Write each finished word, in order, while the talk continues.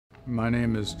My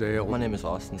name is Dale. My name is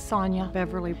Austin. Sonia.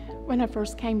 Beverly. When I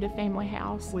first came to Family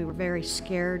House, We were very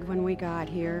scared when we got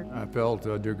here. I felt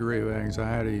a degree of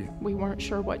anxiety. we weren't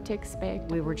sure what to expect.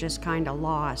 We were just kind of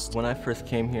lost. When I first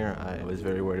came here, I was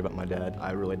very worried about my dad.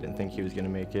 I really didn't think he was going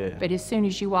to make it. But as soon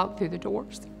as you walk through the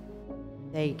doors,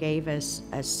 They gave us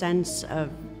a sense of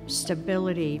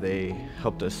stability. They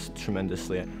helped us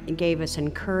tremendously. It gave us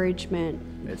encouragement.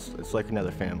 It's like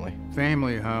another family.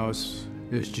 Family House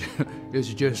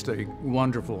is just a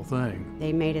wonderful thing.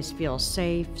 They made us feel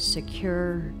safe,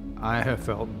 secure. I have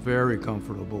felt very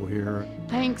comfortable here.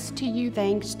 thanks to you,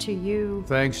 Thanks to you.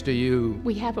 Thanks to you.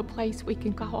 we have a place we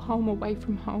can call home away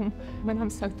from home, and I'm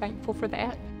so thankful for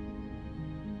that.